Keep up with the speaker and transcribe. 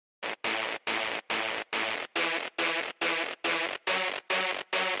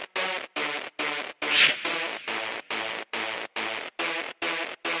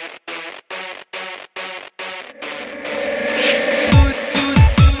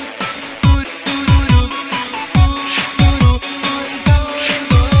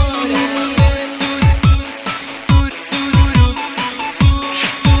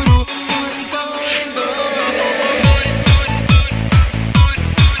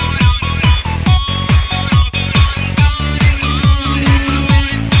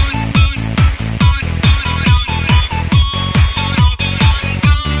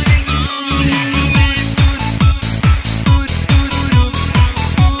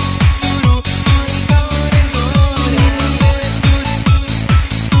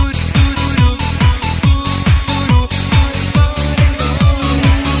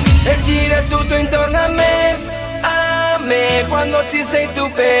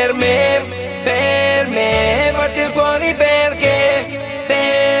per me, batti il cuore perché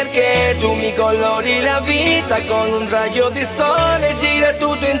tu mi colori la vita con un raggio di sole, gira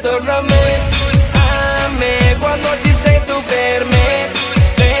tutto intorno a me, quando ci sei tu per me,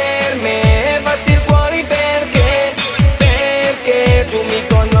 batti il cuore perché tu mi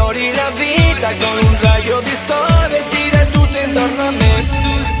colori la vita con un raggio di sole, gira tutto intorno a me.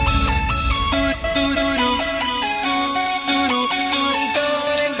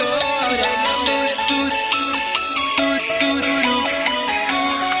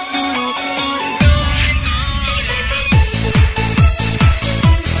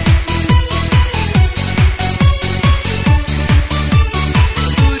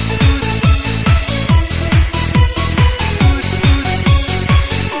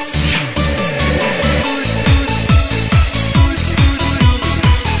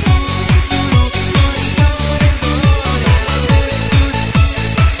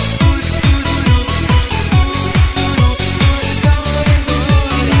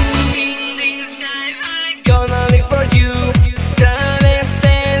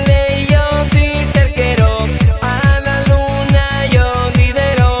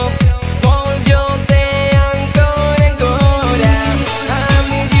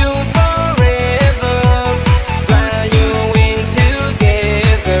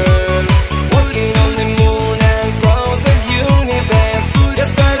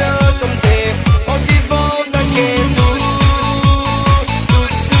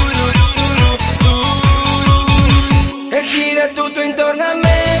 Tutto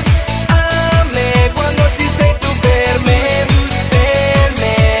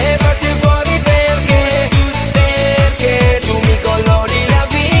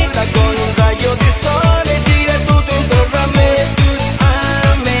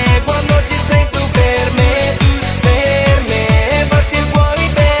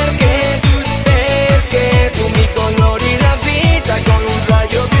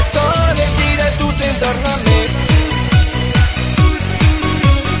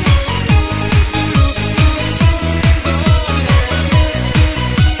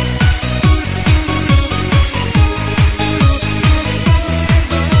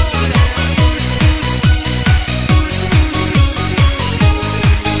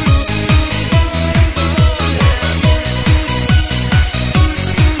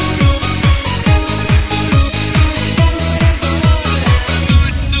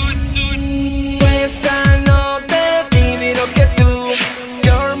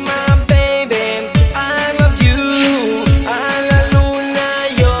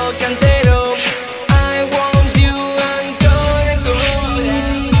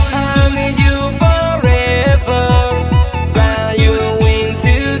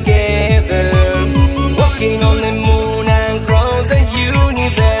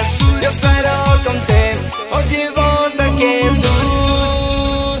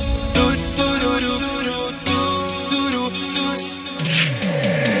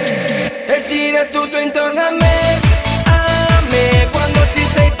intorno a me, quando ci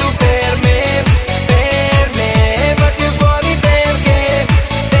sei tu per me, batti il cuore perché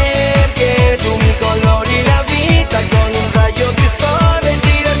tu mi colori la vita con un raggio di sole,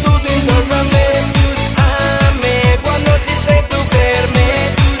 gira tutto intorno a me, quando ci sei tu per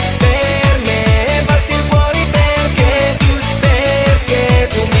me, batti il cuore perché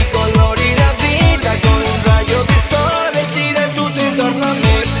tu mi colori la vita con un raggio di sole, gira tutto intorno a me.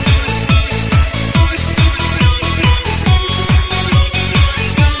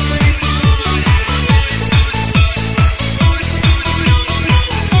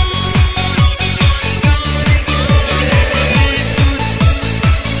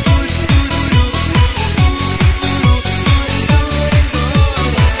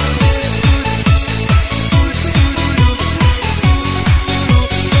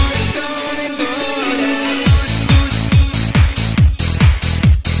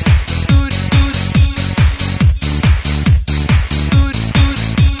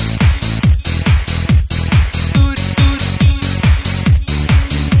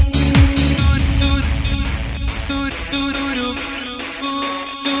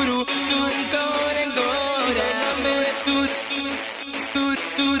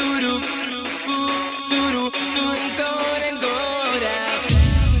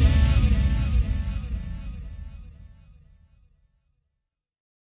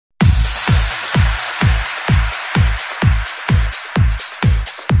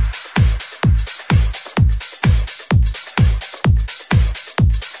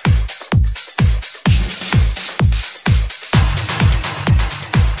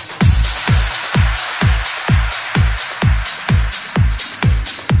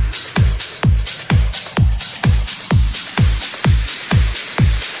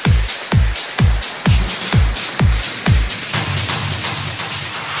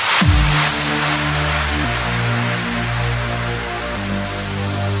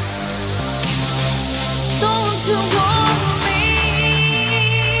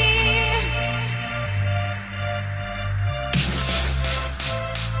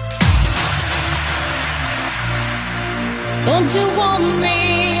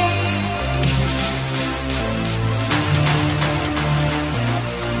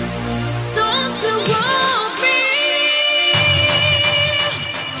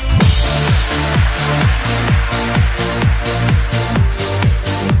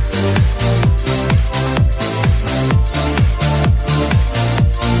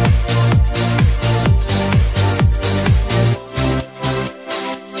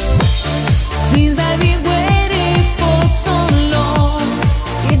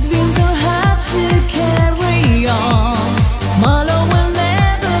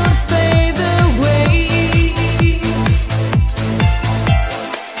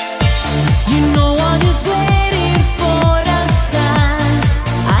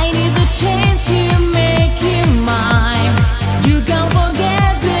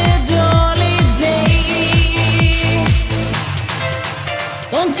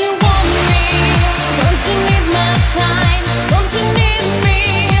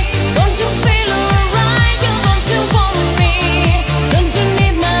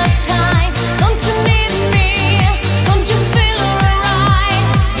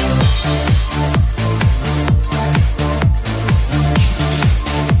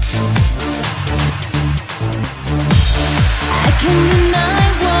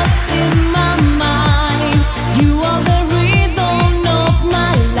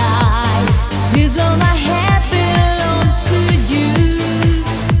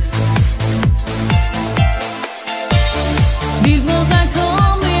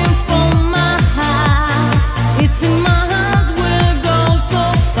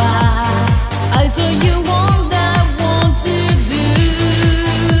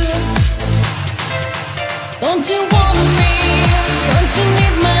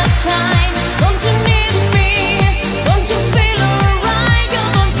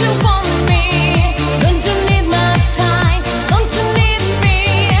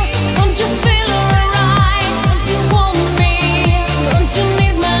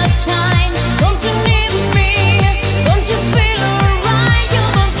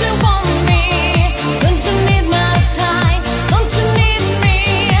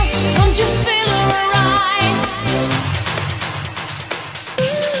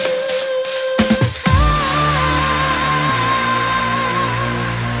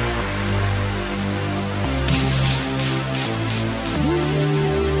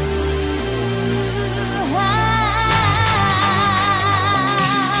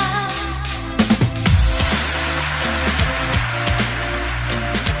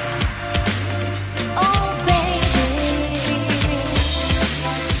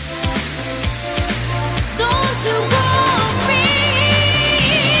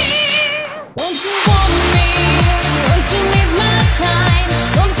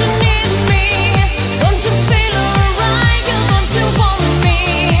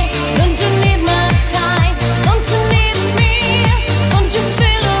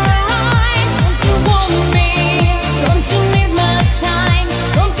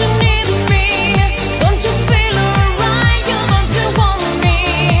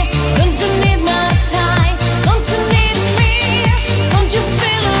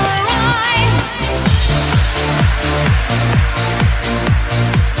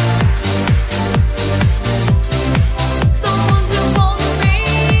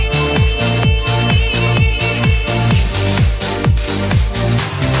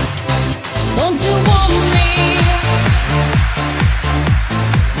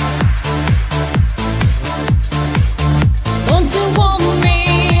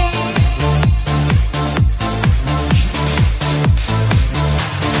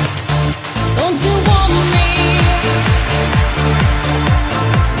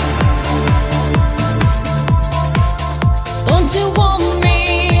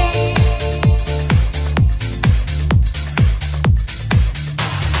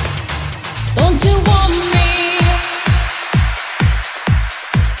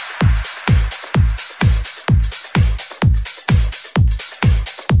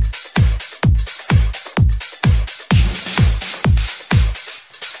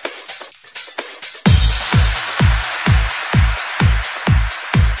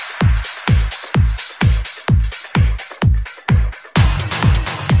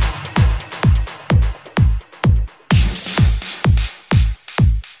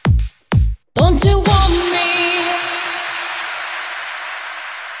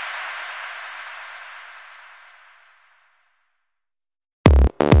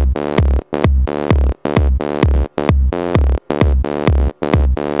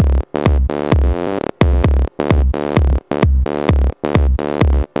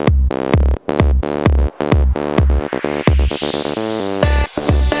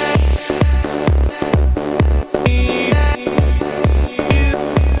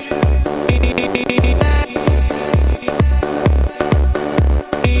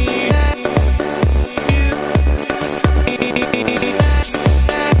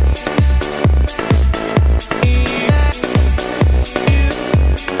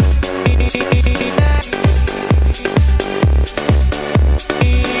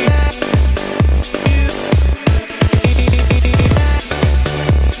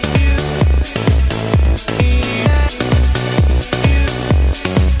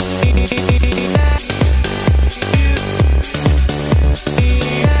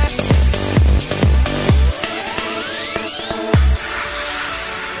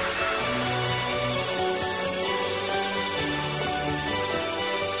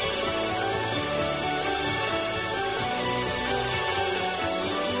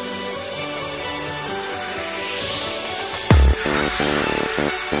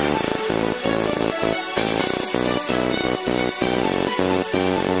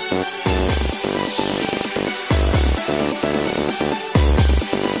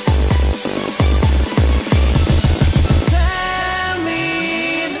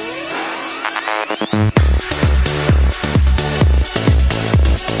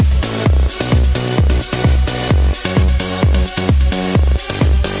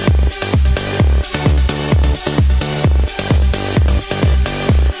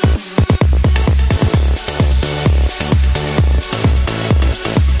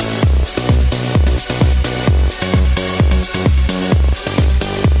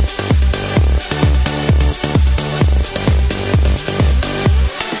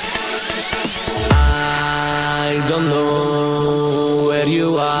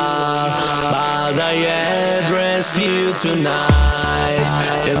 tonight.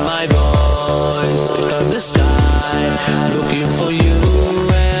 Here's my voice across the sky, looking for you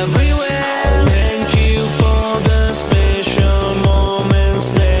everywhere. Thank you for the special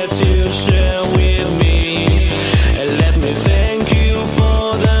moments that you share with me, and let me thank you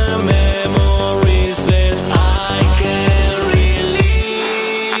for the memories that I can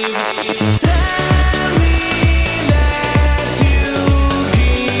relive. Tell me that you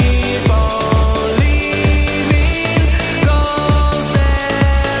keep on living, 'cause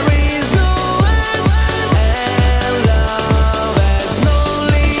there is no end, and love has no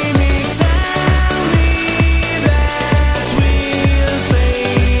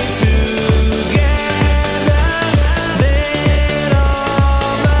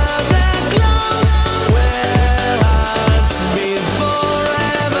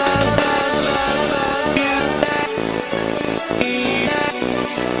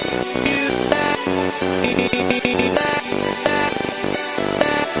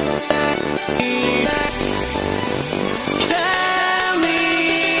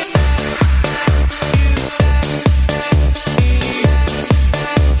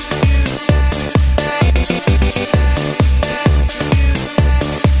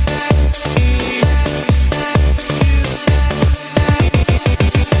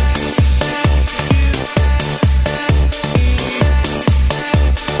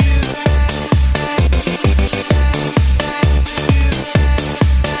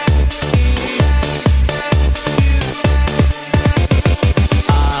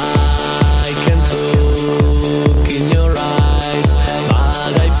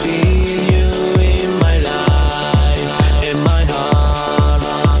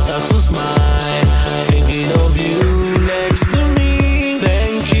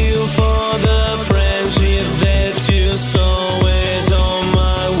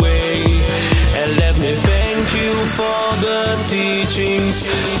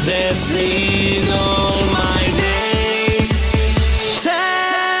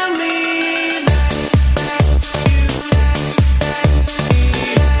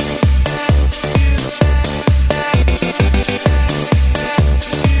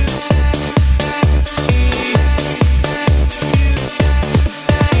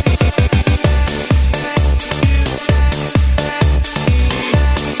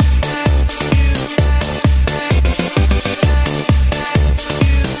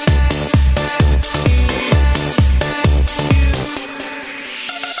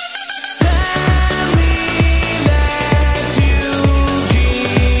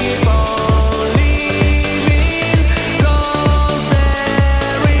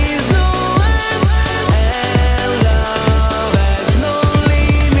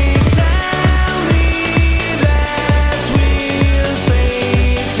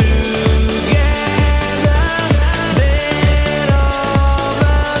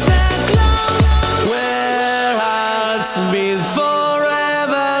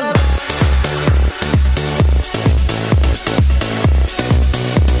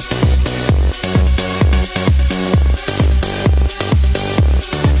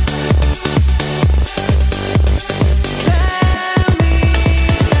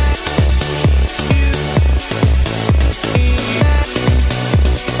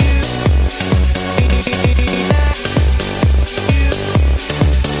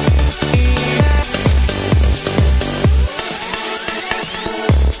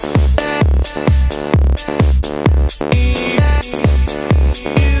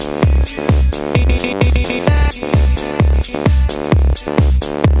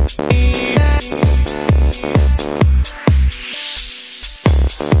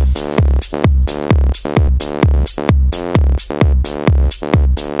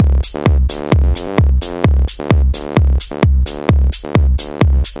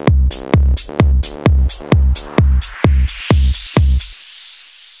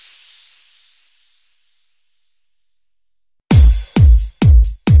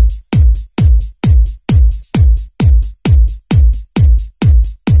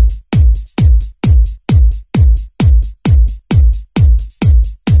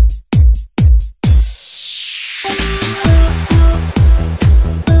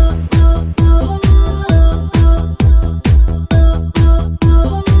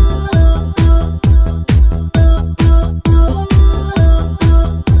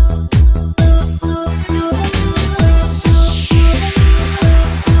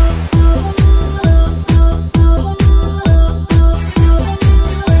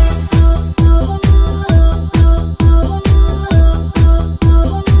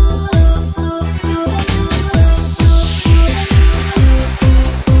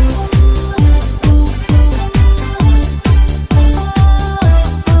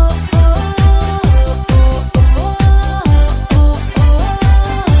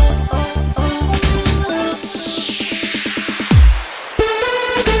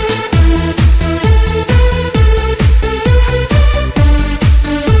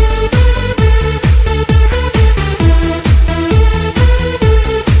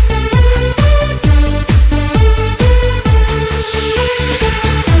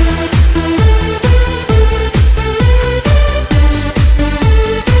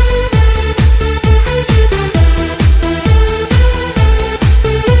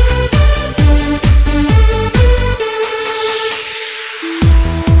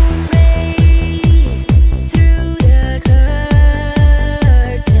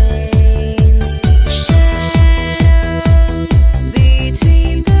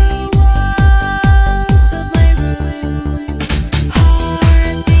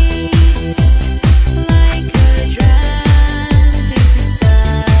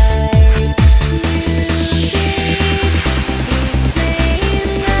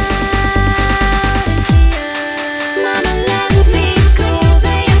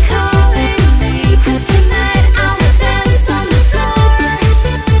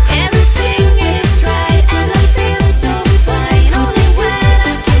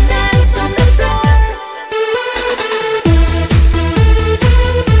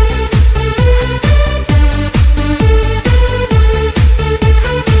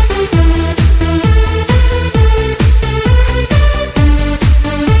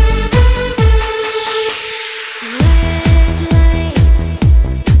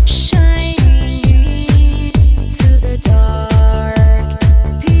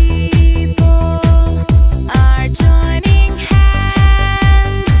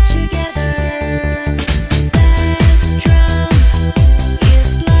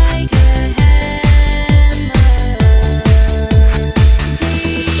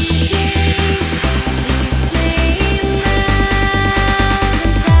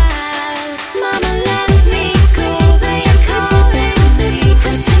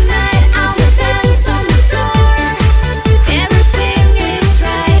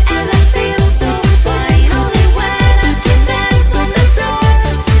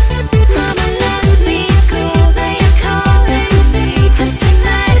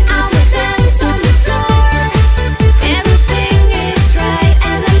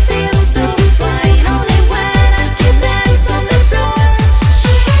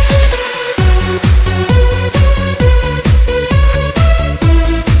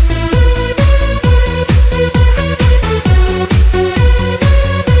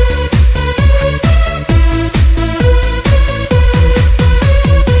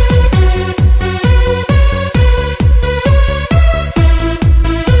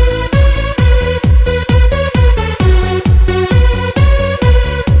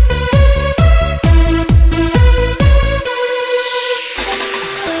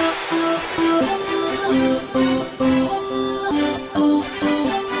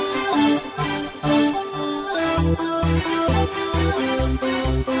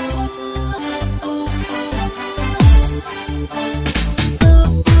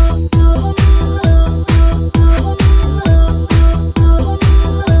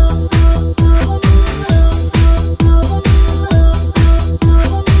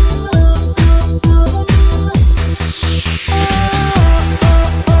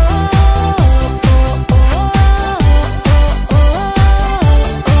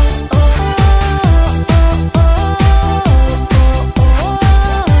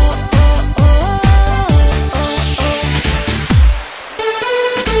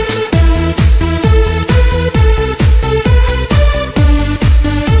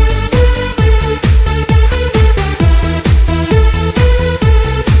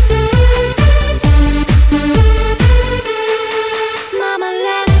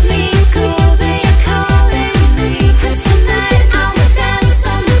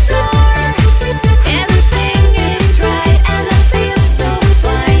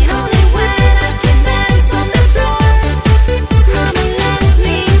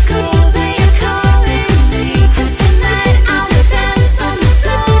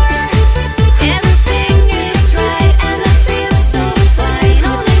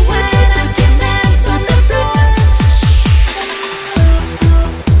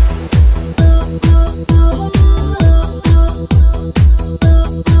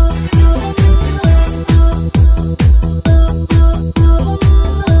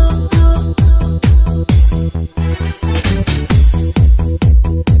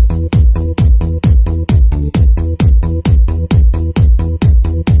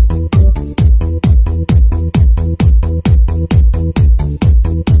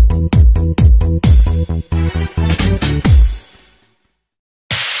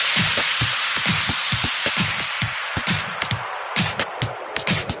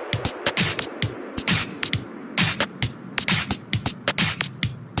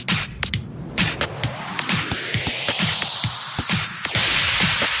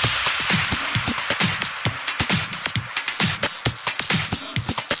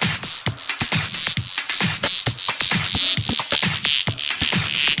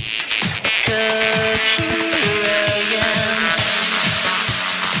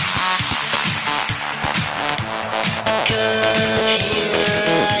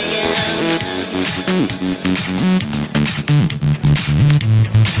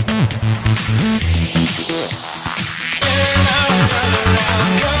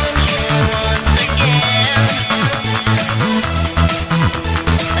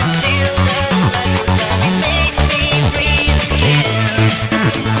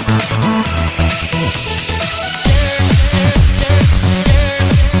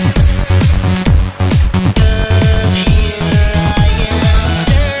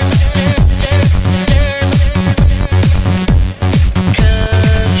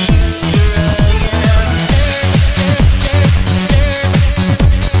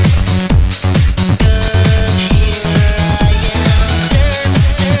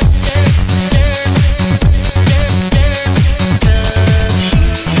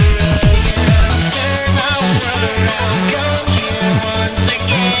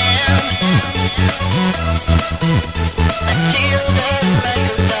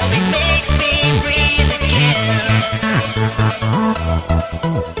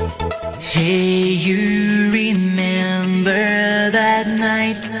that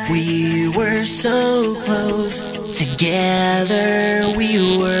night we were so close. Together we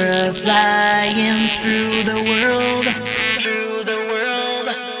were flying through the world. Through the world.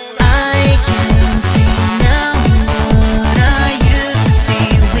 I can see now what I used to see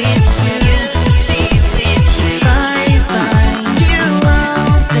with you. If I find you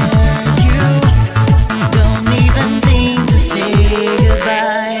out there, you don't even think to say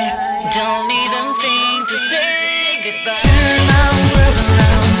goodbye. Don't even think to say goodbye. Turn my world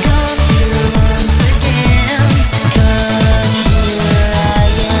around, come here once again. 'Cause here I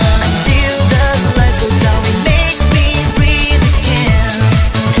am. Until the lights go down, it makes me breathe again.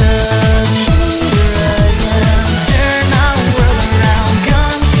 'Cause here I am. Turn my world around,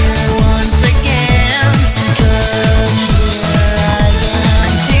 come here once again. 'Cause here I am.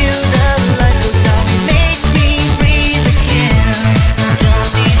 Until the lights go down, it makes me breathe again.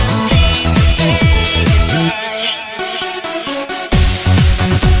 Don't even think to say goodbye.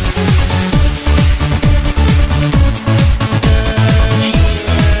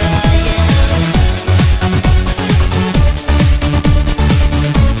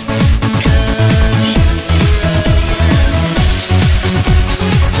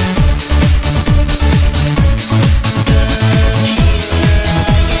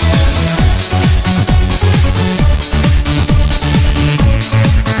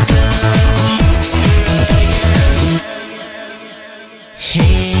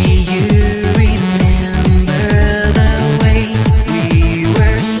 Hey, you remember the way we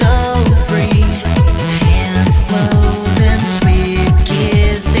were so free? Hands closed and sweet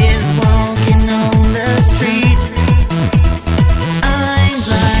kisses walking on the street. I'm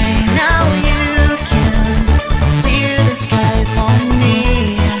blind, now you can clear the sky for me.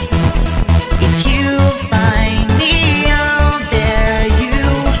 If you find me out there, you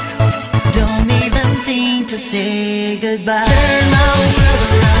don't even think to say goodbye. Turn my world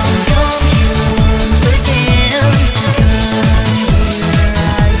around, come here once again. 'Cause here I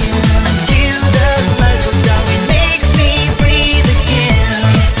am. Until the lights go down, it makes me breathe again.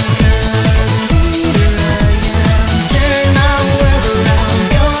 'Cause here I am. Turn my world around,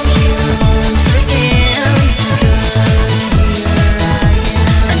 come here once again. 'Cause here I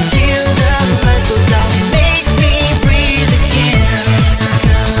am. Until the lights go down, it makes me breathe again.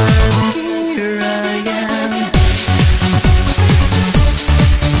 'Cause here I am.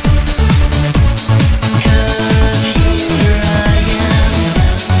 'Cause here I am.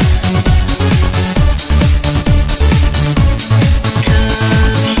 'Cause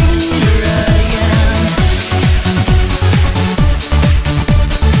here I am.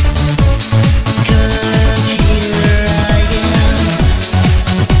 'Cause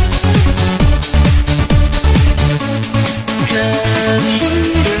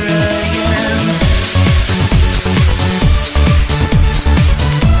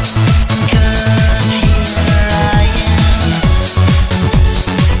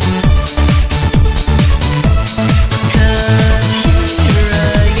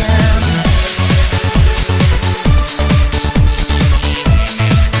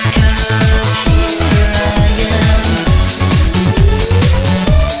here I am. 'Cause here I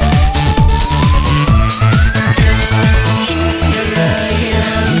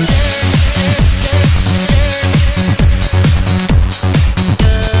am.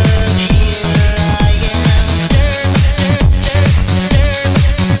 'Cause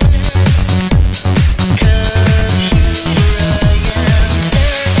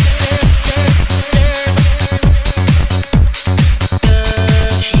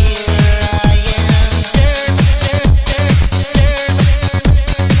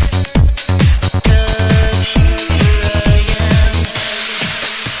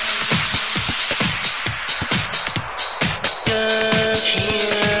I am. 'Cause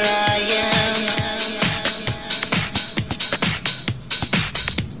here I am.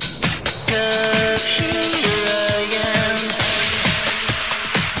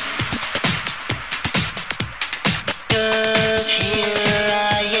 'Cause here I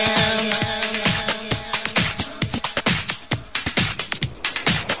am.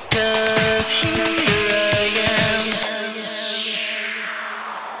 'Cause here I am.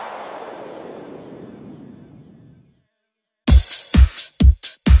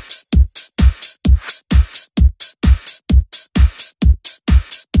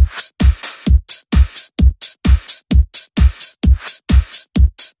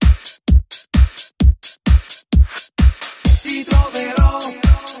 Ti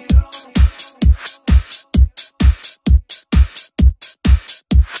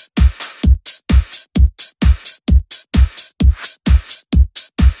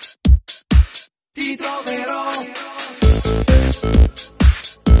troverò.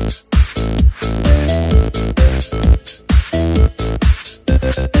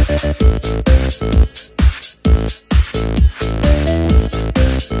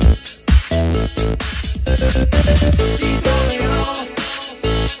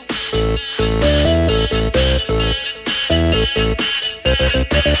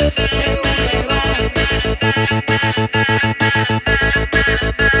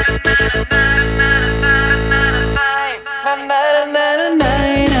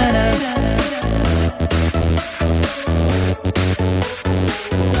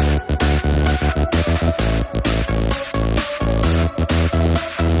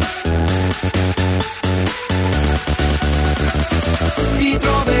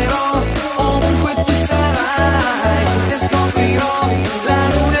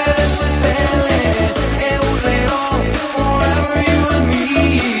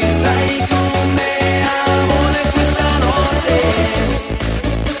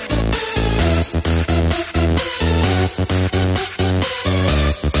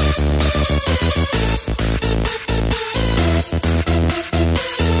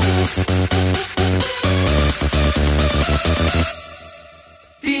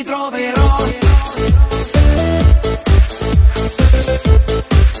 ti troverò.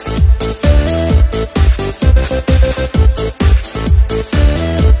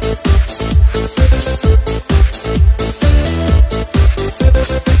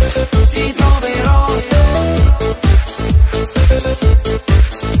 Ti troverò.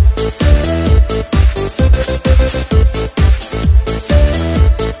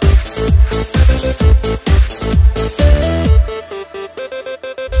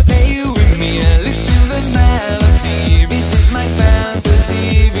 Stay with me and listen to the melody. This is my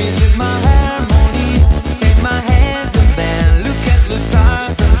fantasy, this is my harmony. Take my hand and then look at the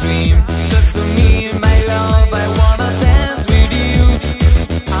stars and dream. Just to me, my love, I wanna dance with you.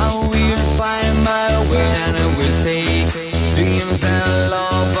 I will find my way and I will take dreams and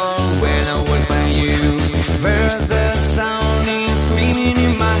love on when I will find you. There's a sound is screaming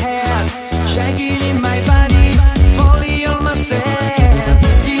in my head, shaking in my body, falling on my sense.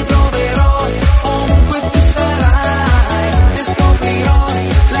 Ti troverò ovunque tu sarai e scoprirò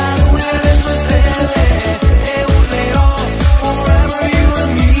la luna e le sue stelle e urlerò forever you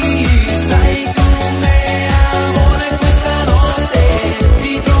and me. Stai con me, amore, questa notte.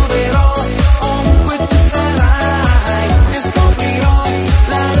 Ti troverò ovunque tu sarai e scoprirò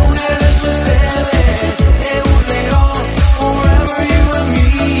la luna e le sue stelle e urlerò forever you and me.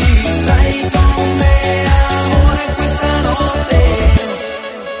 Stai con me, amore, questa notte.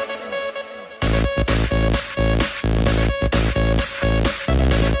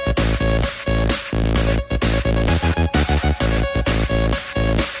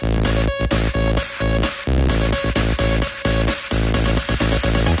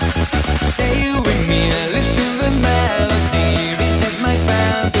 Stay with me and listen to the melody. This is my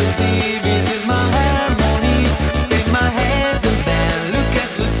fantasy, this is my harmony. Take my hand and then look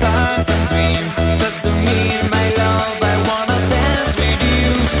at the stars and dream. Just to me, my love, I wanna dance with you.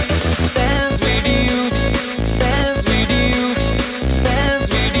 Dance with you, dance with you, dance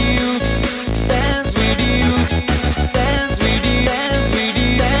with you, dance with you, dance with you, dance with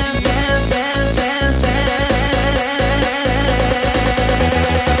you, dance, dance, dance, dance, dance.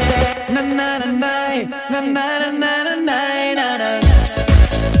 Na na na na na na na na na na.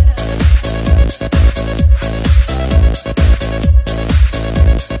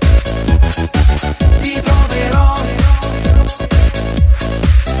 Ti troverò.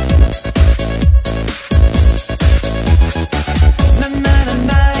 Na na na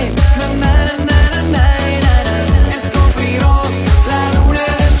na na na na na. E scoprirò la luna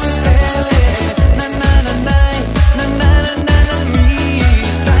e le sue stelle. Na na na na na na na. Mi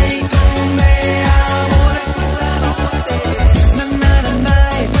stai con me, amore, questa notte. Na na na na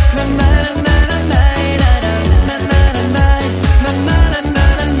na na na na. Na na na na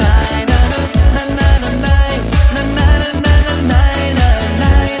na na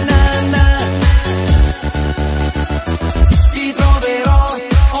na na. Ti troverò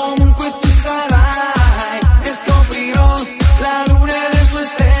ovunque tu sarai e scoprirò la luna e le sue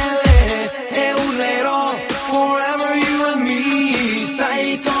stelle e urlerò forever you and me. Stai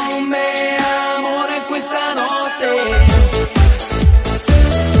con me, amore, questa notte.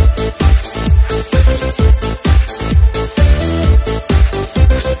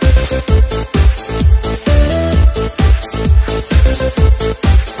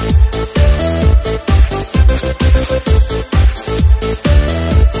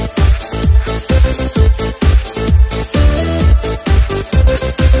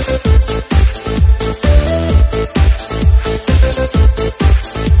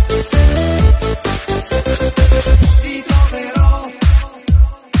 Ti troverò.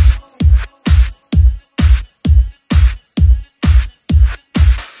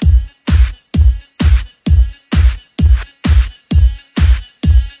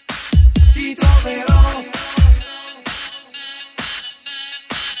 Ti troverò.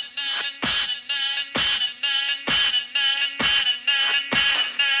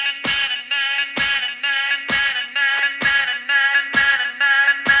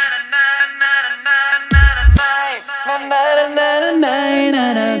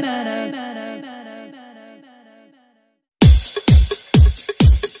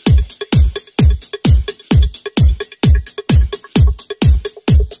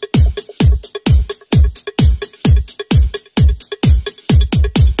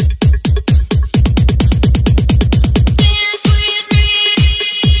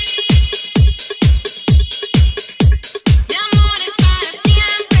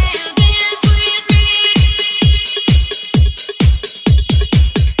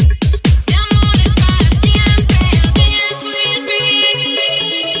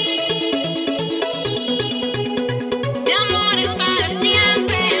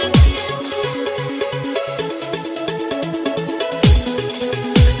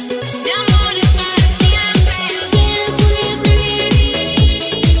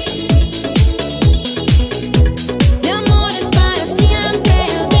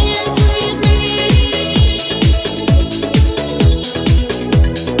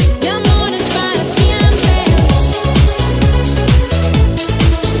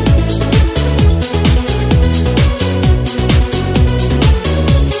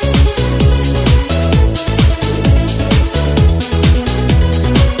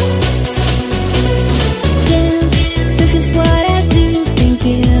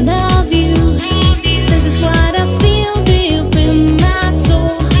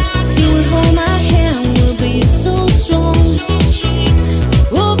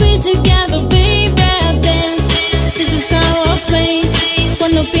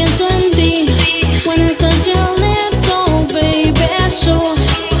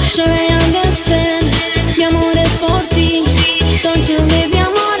 sure I understand. Mi amor es por ti. Don't you leave, mi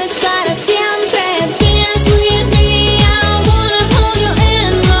amor es para siempre. Dance with me, I wanna hold you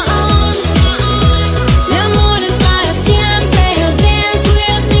in my arms. Mi amor es para siempre. Dance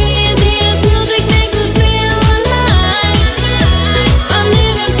with me, this music makes me feel alive. I'm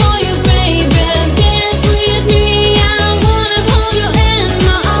living for you, baby. Dance with me, I wanna hold you in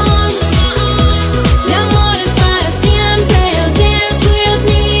my arms. Mi amor es para siempre. Dance with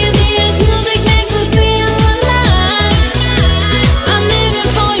me, this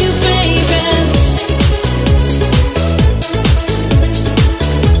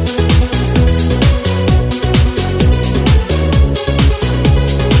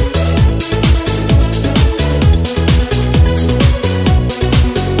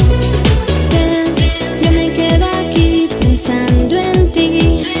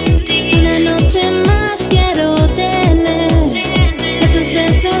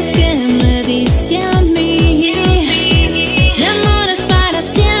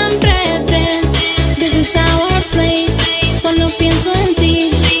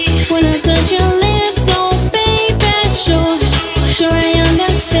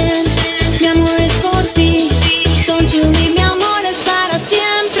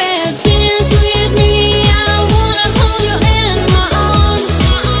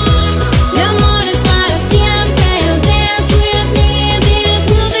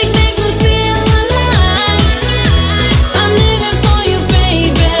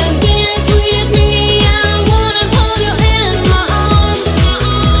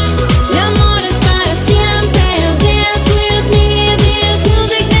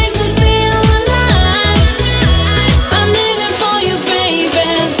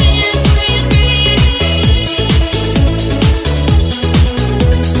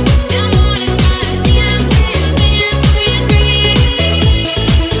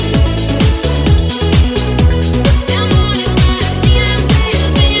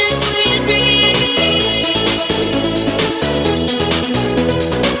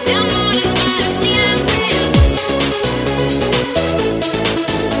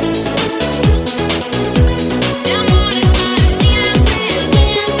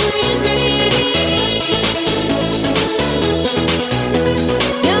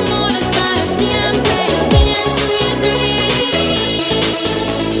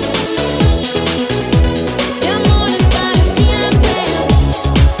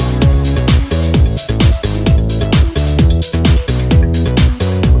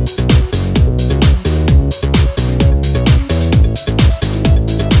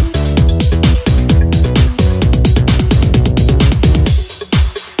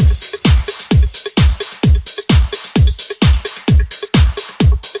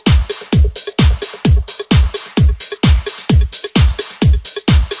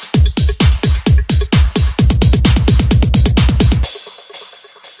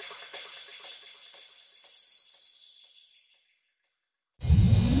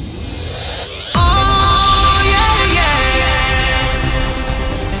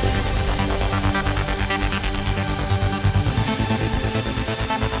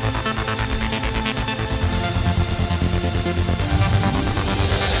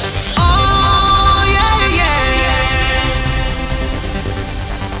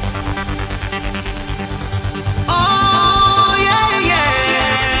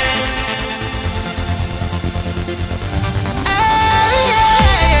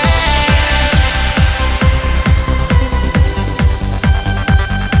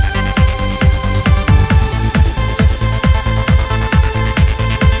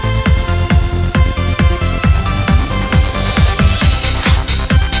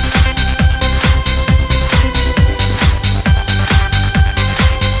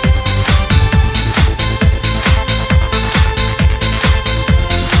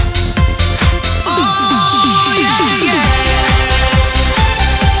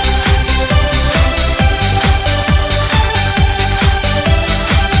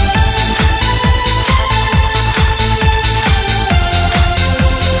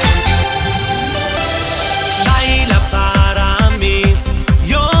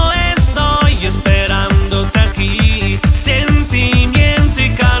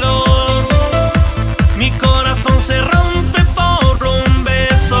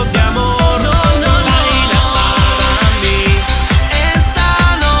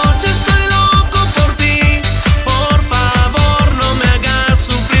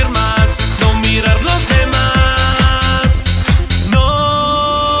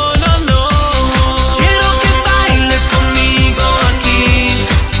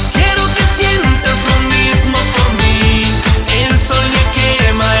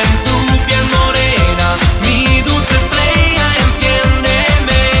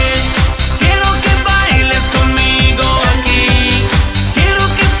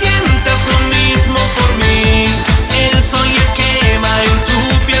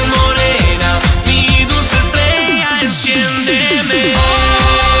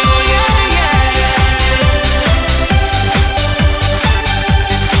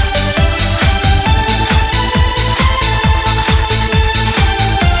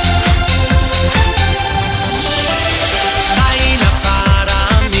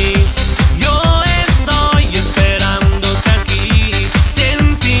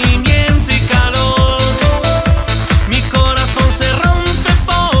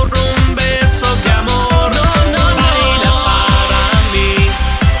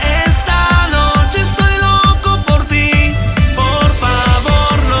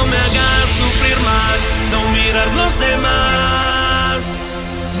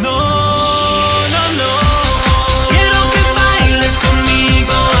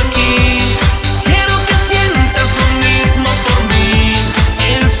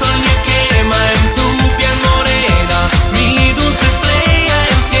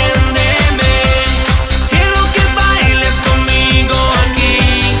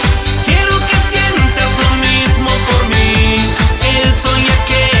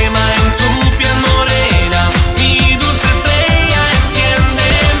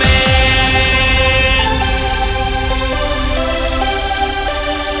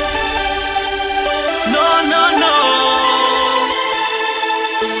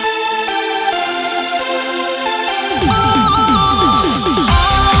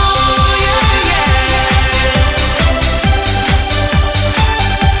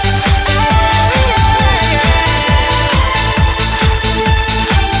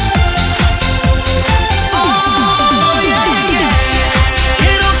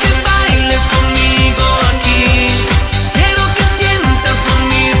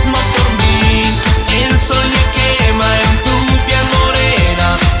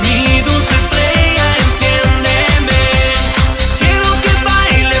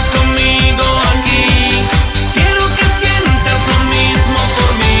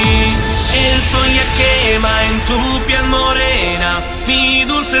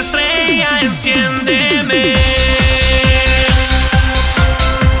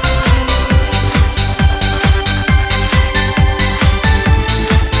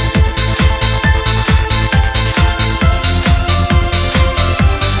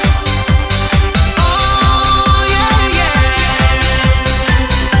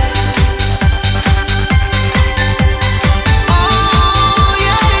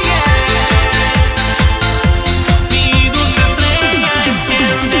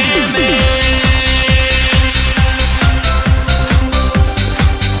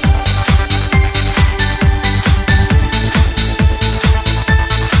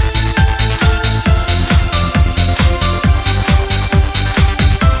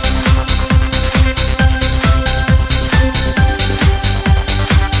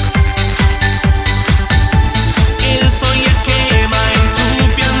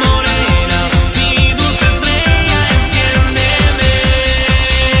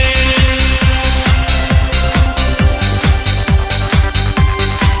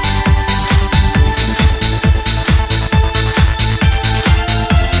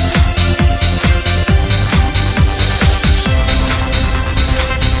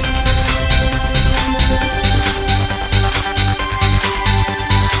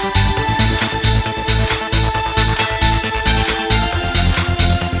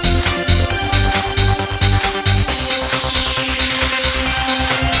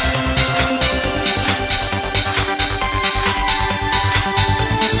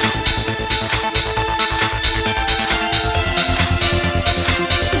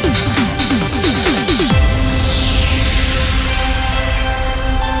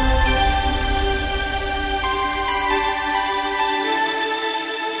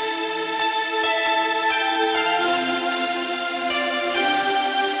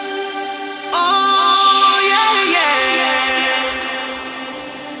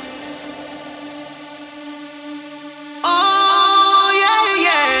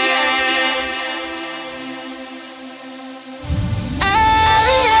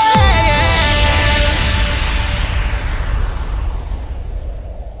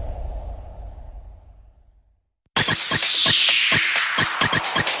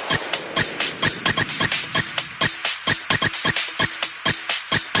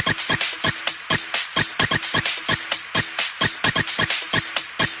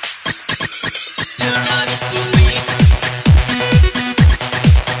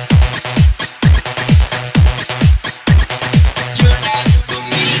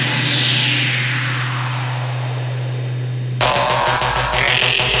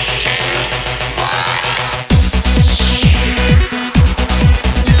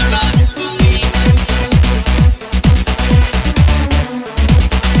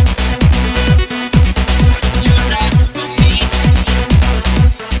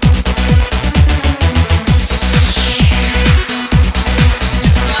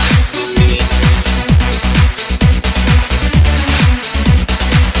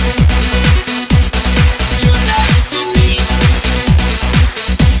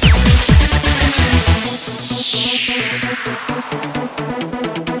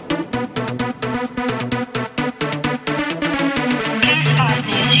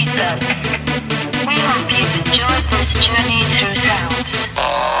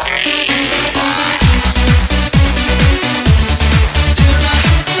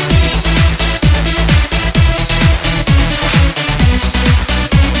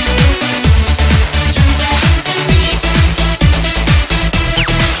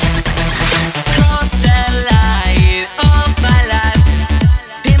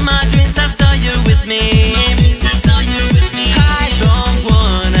me. I don't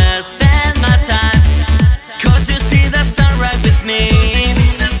wanna spend my time, 'cause you see that's not right with me.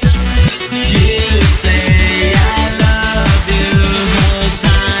 You say I love you all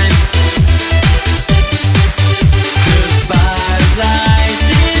time, 'cause spotlight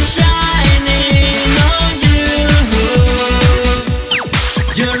is shining on you.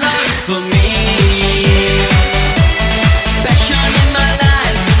 Your love is for me. Passion in my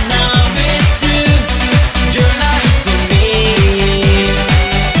life, and now it's true. Your love is for me.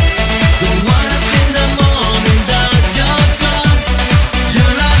 Don't wanna see the moment that you're gone.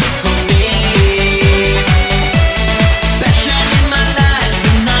 Your love is for me. Passion in my life,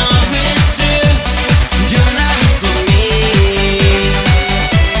 and now it's true. Your love is for me.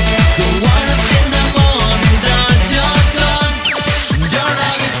 Don't wanna see the moment that you're gone. Your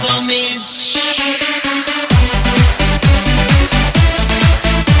love is for me.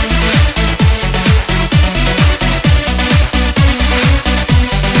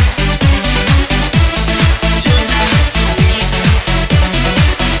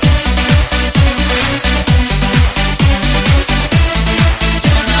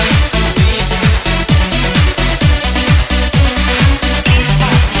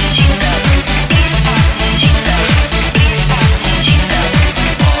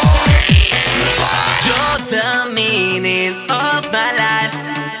 You're the meaning of my life,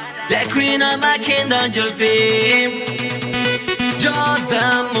 the queen of my kingdom, you'll be. You're the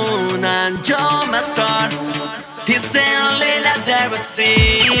moon and you're my star. It's the only life that I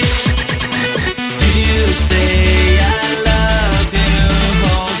see. You say I love you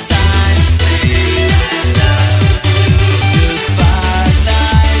all time. Say I love you. Your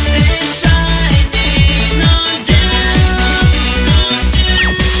spotlight is shining on you.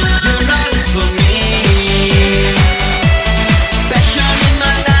 Your love is for me. Passion in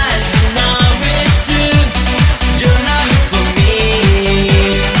my life, and now it's true. Your love is for me.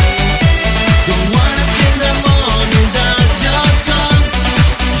 Don't wanna see the morning that you're gone.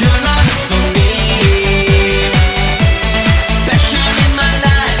 Your love is for me.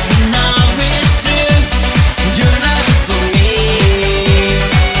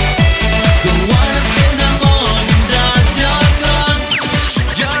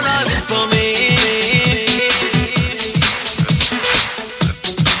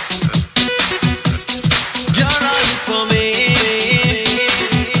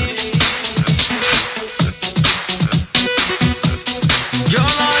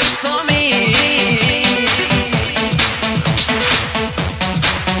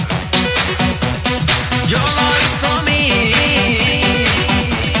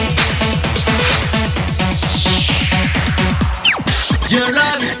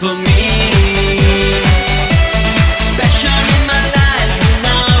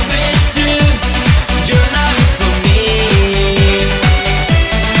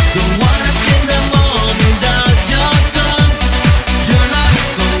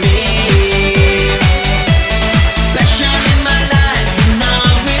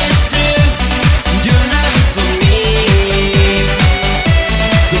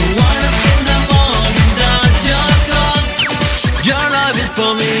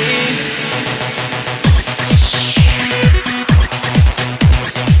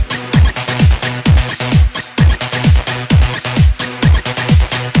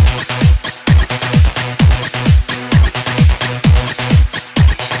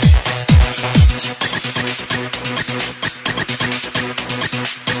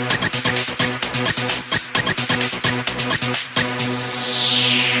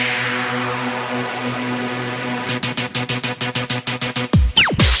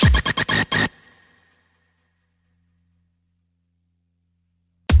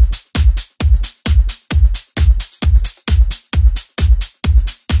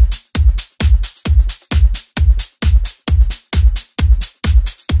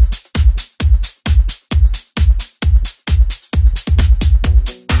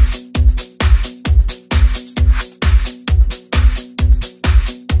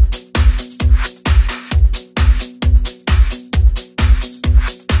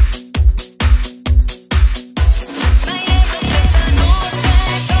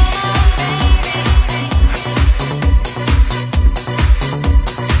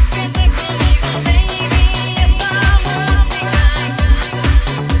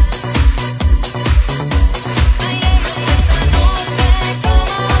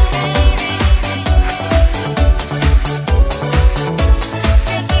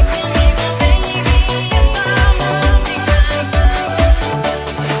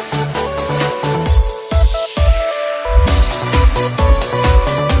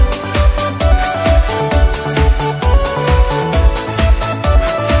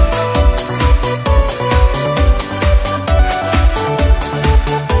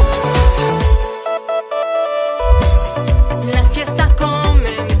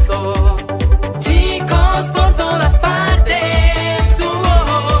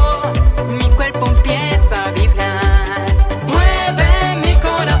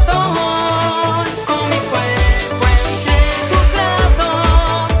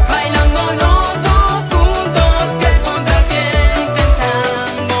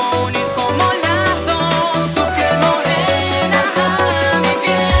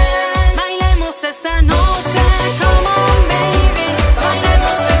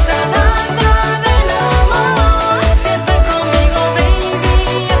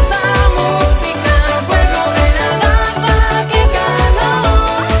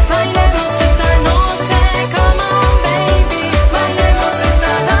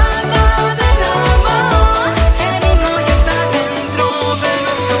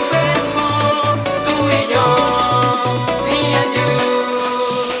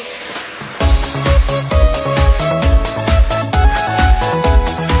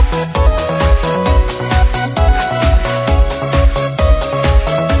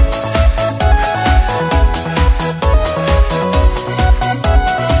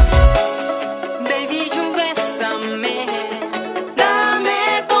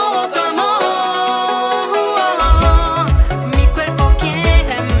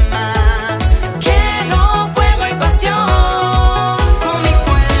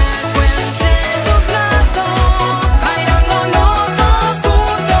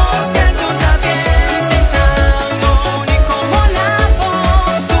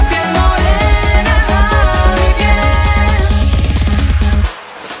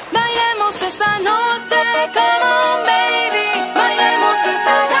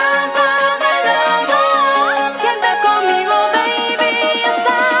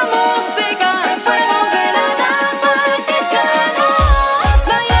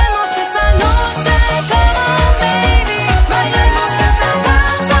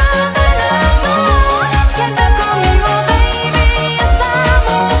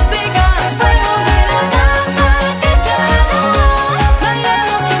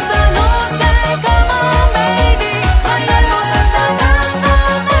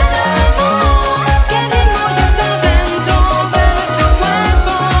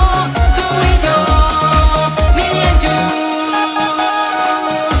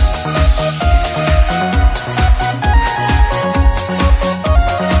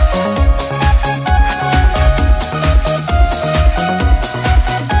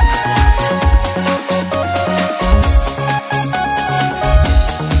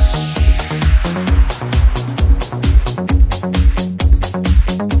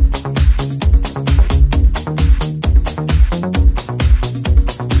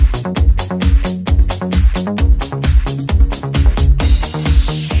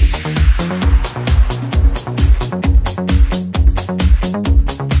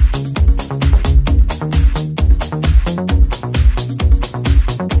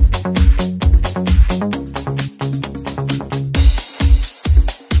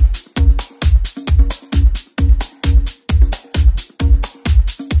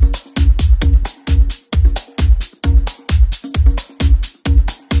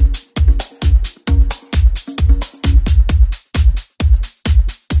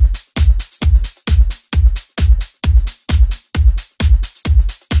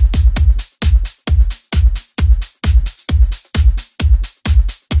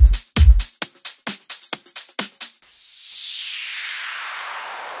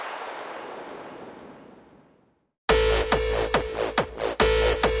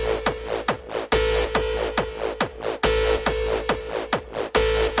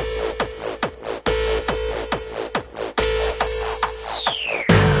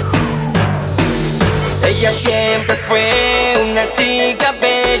 que fue una chica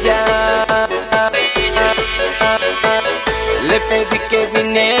bella. Le pedí que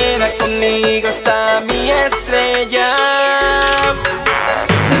viniera conmigo hasta mi estrella,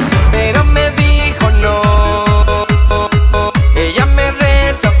 pero me dijo no. Ella me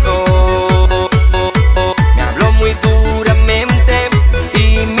rechazó, me habló muy duramente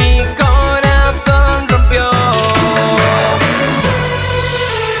y mi corazón rompió.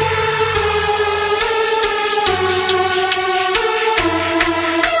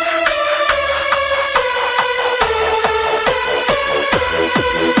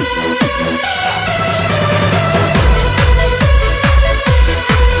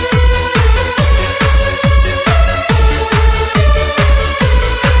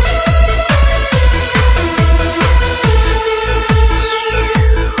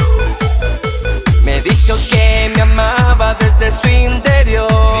 Que me amaba desde su interior,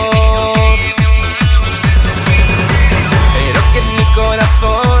 pero que mi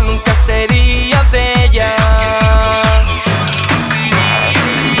corazón nunca sería de ella.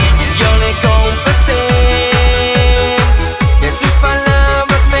 Yo le confesé que sus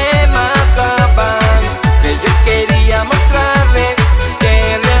palabras me mataban, que yo quería mostrarle que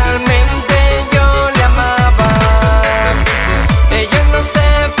realmente yo le amaba. Ella no se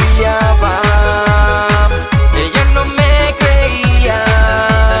fiaba,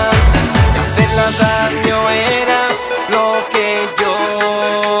 daño era lo que yo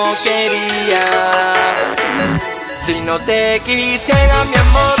quería. Si no te quisiera, mi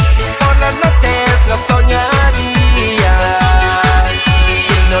amor, por las noches lo soñaría.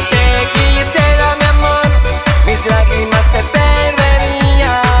 Si no te quisiera, mi amor, mis lágrimas se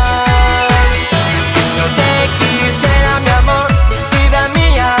perderían. Si no te quisiera, mi amor, vida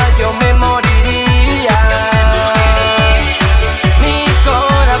mía, yo me moriría. Mi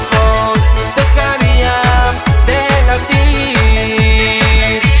corazón dejaría de latir.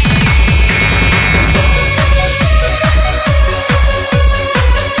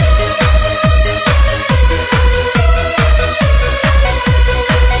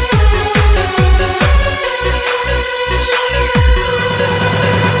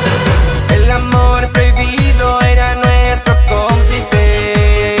 El amor prohibido era nuestro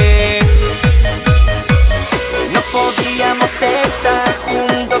cómplice. No podíamos estar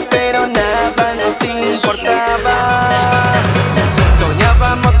juntos, pero nada nos importaba.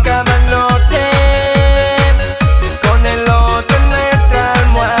 Soñábamos cada noche con el otro en nuestra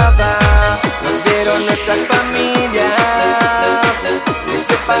almohada. Nos dieron nuestras familias y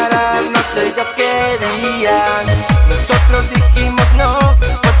separarnos ellas querían. Nosotros dijimos no,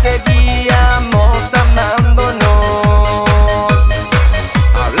 pues seguíamos amándonos.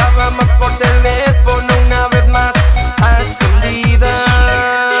 Hablábamos por teléfono una vez más a escondidas.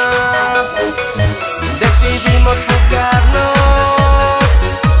 Decidimos jugarnos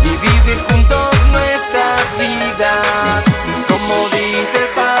y vivir juntos nuestras vidas, como dice el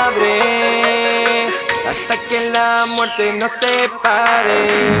padre, hasta que la muerte nos separe.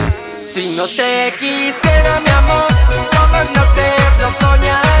 Si no te quisiera, mi amor, por las noches lo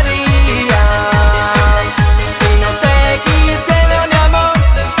soñaría. Si no te quisiera, mi amor,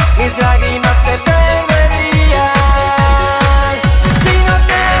 mis lágrimas se perderían. Si no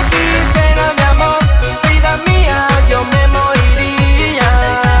te quisiera, mi amor, vida mía, yo me moriría.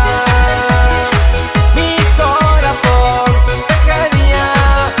 Mi corazón dejaría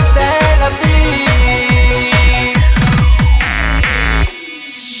de latir.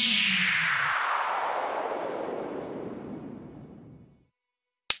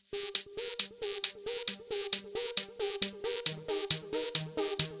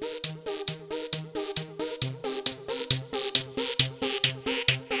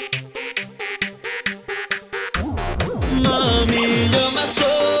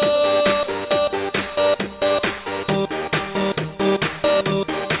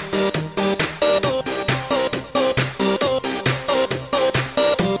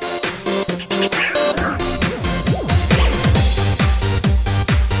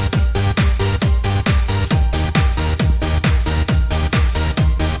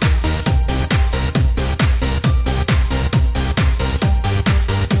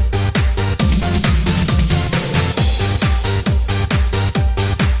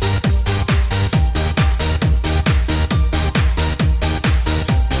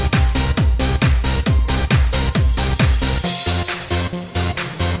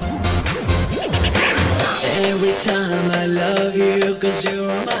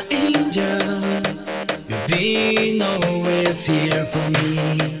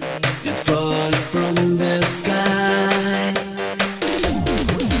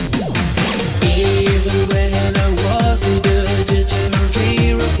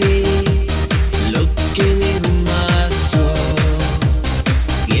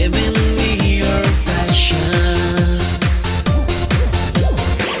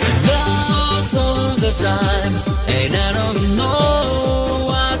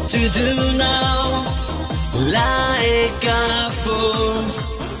 to do now. Like a fool,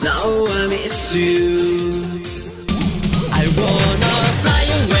 now I miss you. I wanna fly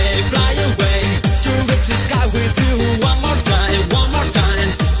away to reach the sky with you one more time,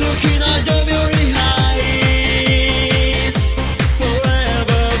 looking at your very eyes,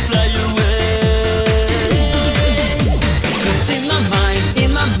 forever fly away. 'Cause in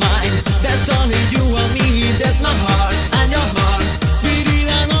my mind, there's only you and me, there's my heart and your heart, beating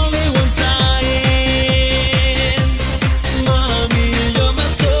on only one time. Mommy, you're my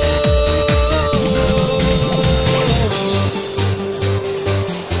soul.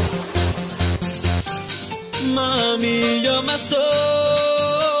 Mommy, you're my soul.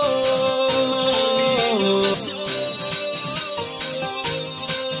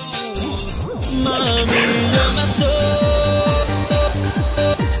 Mommy, you're my soul.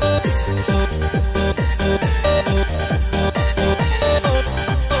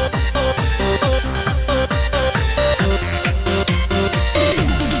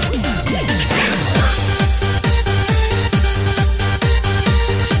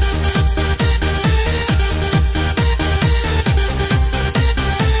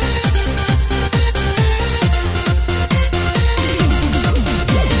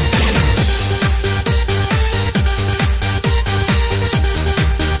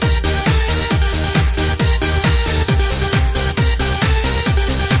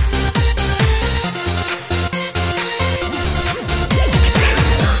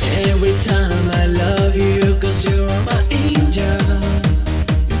 Every time I love you, 'cause you're my angel.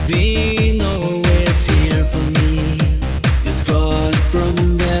 You've been always here for me. It's fall from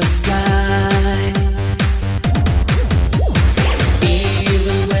the sky.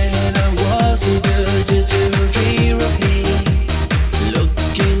 Even when I wasn't good, you took care of me.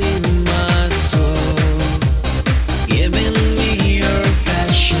 Looking in my soul, giving me your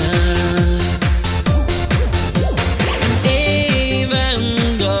passion. Even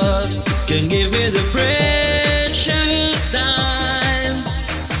God can give me the precious time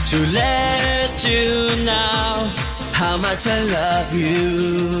to let you know how much I love you.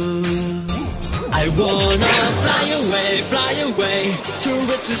 I wanna fly away to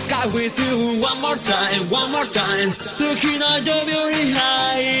reach the sky with you one more time, looking at your very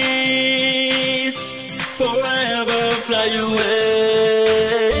eyes, forever fly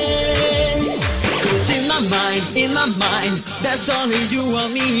away. 'Cause in my mind, there's only you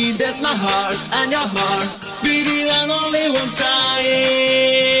and me, there's my heart and your heart, beating on only one time.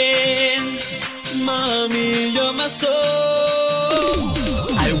 Mommy, you're my soul.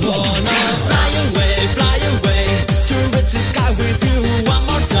 I wanna fly away to reach the sky with you one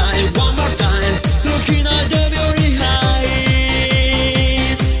more time, looking at your very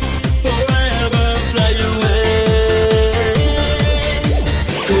eyes, forever fly away.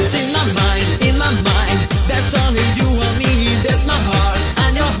 'Cause in my mind, there's only you and me, there's my heart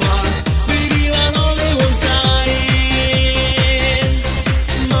and your heart, beating on only one time.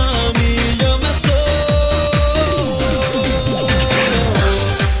 Mommy, you're my soul.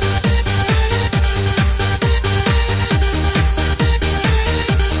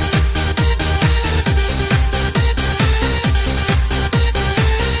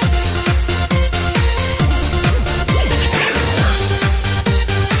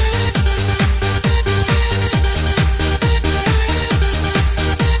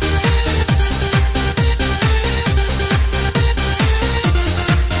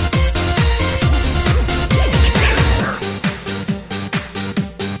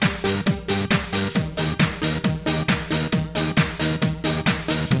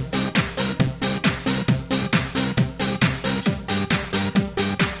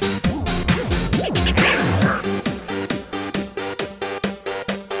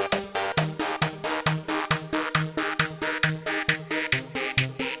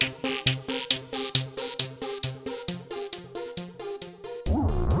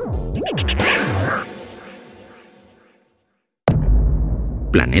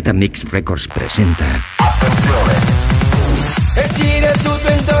 Planeta Mix Records presenta E gira tutto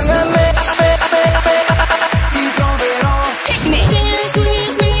intorno a me, ti troverò. Dance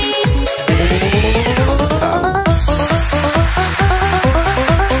with me.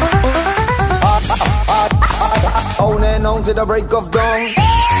 On and on to the break of dawn.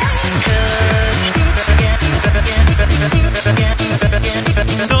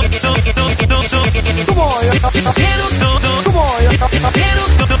 Come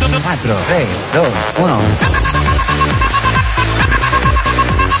on, 4, 3, 2, 1.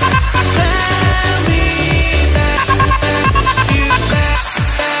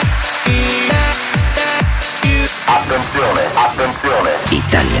 Attenzione, attenzione.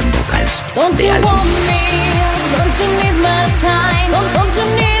 Italian mix Don't de you álbum. want me? Don't you need my time? Don't you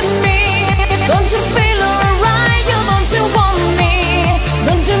need me? Don't you feel alright? You don't you want me?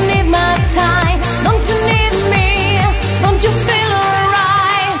 Don't you need my time? Don't you need me? Don't you feel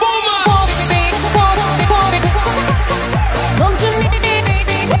alright? Want me? Don't you need me?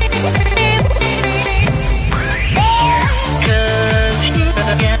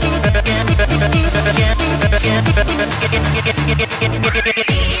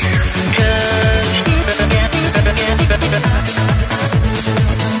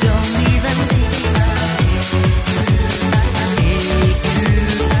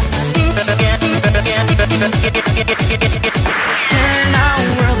 Turn our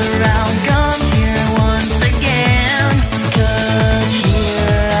world around, come here once again. 'Cause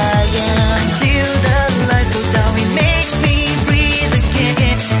here I am. Until the lights go down, it makes me breathe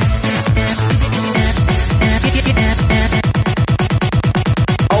again.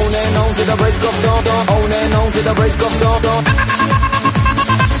 On and on to the break of dawn, on and on to the break of dawn.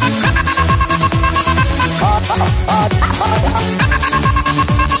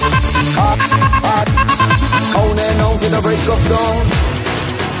 On and on to the break of dawn.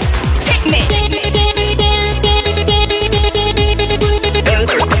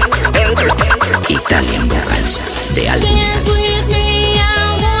 Italian Danza de álbum. Dance with me, I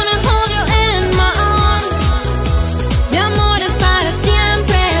wanna hold you in my arms. Mi amor es para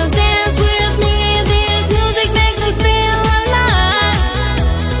siempre. Dance with me, this music makes me feel alive.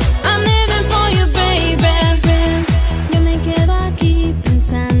 I'm living for you, baby. Dance, yo me quedo aquí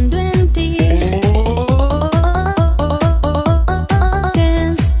pensando en ti.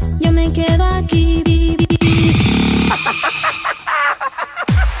 Dance, yo me quedo aquí.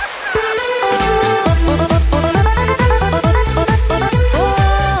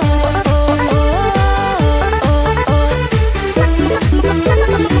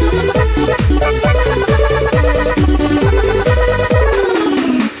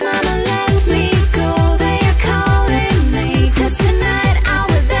 Mama, let me go, they're calling me. 'Cause tonight I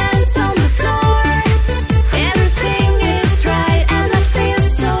will dance on the floor. Everything is right and I feel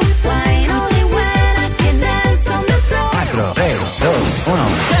so fine. Only when I can dance on the floor. 4, 3, 2,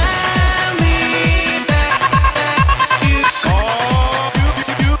 1.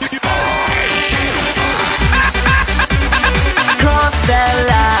 Cross that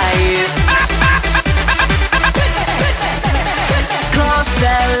line. Cross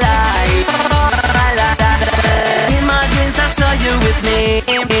that line. In my dreams I saw you with me.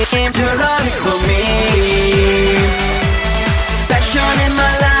 Your love is for me. Passion in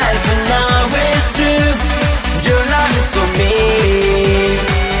my life and now it's true. Your love is for me.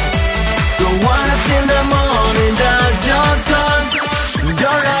 Don't wanna see the morning dark, your dawn.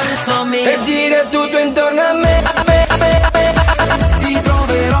 Your love is for me. E gira tutto intorno a me, ti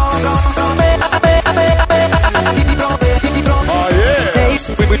troverò, ti troverò. Stay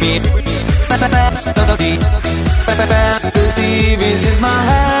with me. This is my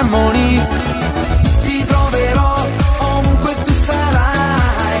harmony. Ti troverò ovunque tu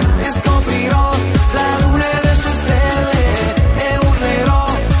sarai e scoprirò la luna e le sue stelle e urlerò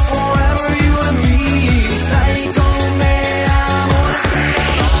forever you and me. Stai con me, amore.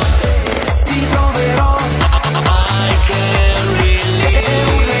 Ti troverò. I can really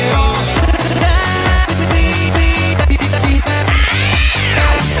urlerò.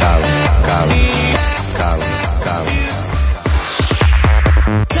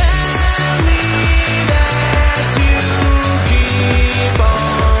 Tell me that you keep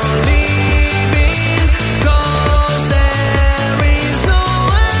on living, 'cause there is no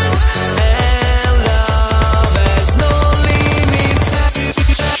end and love has no limits.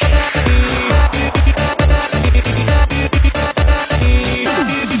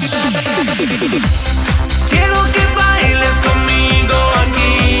 Quiero que bailes conmigo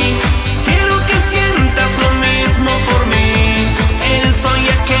aquí, quiero que sientas lo mismo por mí. El sol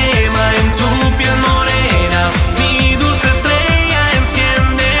ya quema en tu piel morena, mi dulce estrella,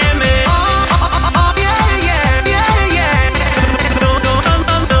 enciéndeme. Oh, yeah, yeah, yeah, yeah.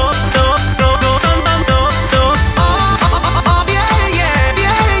 Oh, yeah, yeah,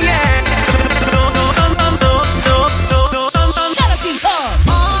 yeah, yeah.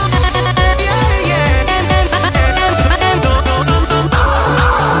 Yeah, yeah.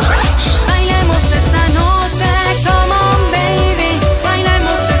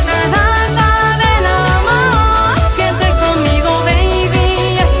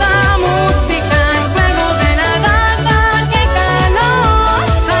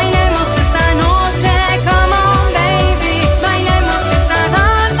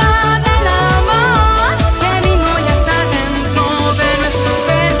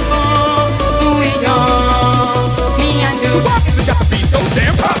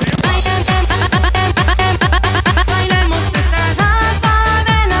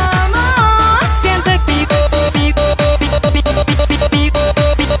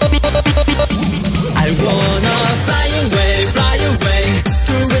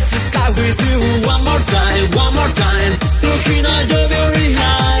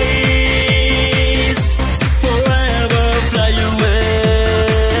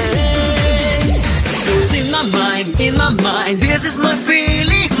 This is my feeling.